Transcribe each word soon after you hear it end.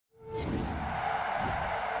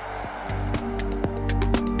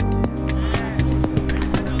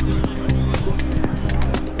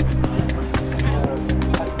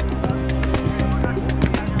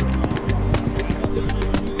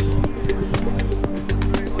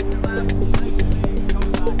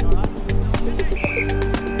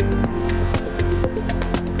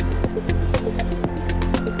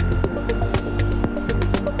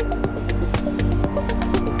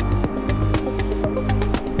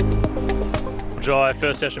Jy,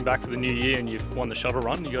 first session back for the new year and you've won the shuttle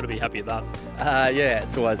run. You've got to be happy with that. Yeah,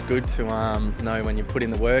 it's always good to know when you put in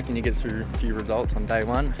the work and you get through a few results on day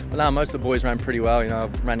one. But most of the boys ran pretty well. I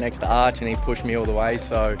ran next to Arch and he pushed me all the way.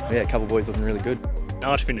 So yeah, a couple of boys looking really good.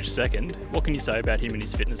 Arch finished second. What can you say about him and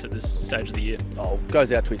his fitness at this stage of the year?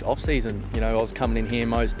 Goes out to his off-season. I was coming in here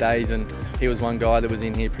most days and he was one guy that was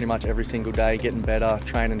in here pretty much every single day, getting better,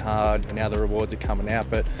 training hard, and now the rewards are coming out.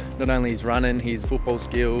 But not only his running, his football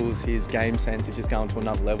skills, his game sense is just going to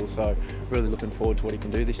another level. So really looking forward to what he can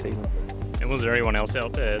do this season. And was there anyone else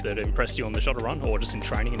out there that impressed you on the shuttle run or just in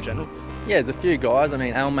training in general? Yeah, there's a few guys.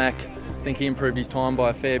 Almac, I think he improved his time by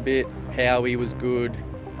a fair bit. Howie was good.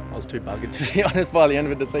 I was too buggered, to be honest, by the end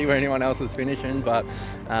of it to see where anyone else was finishing. But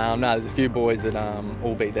no, there's a few boys that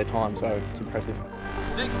all beat their time, so it's impressive.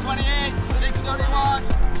 6:28,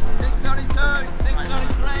 6:31.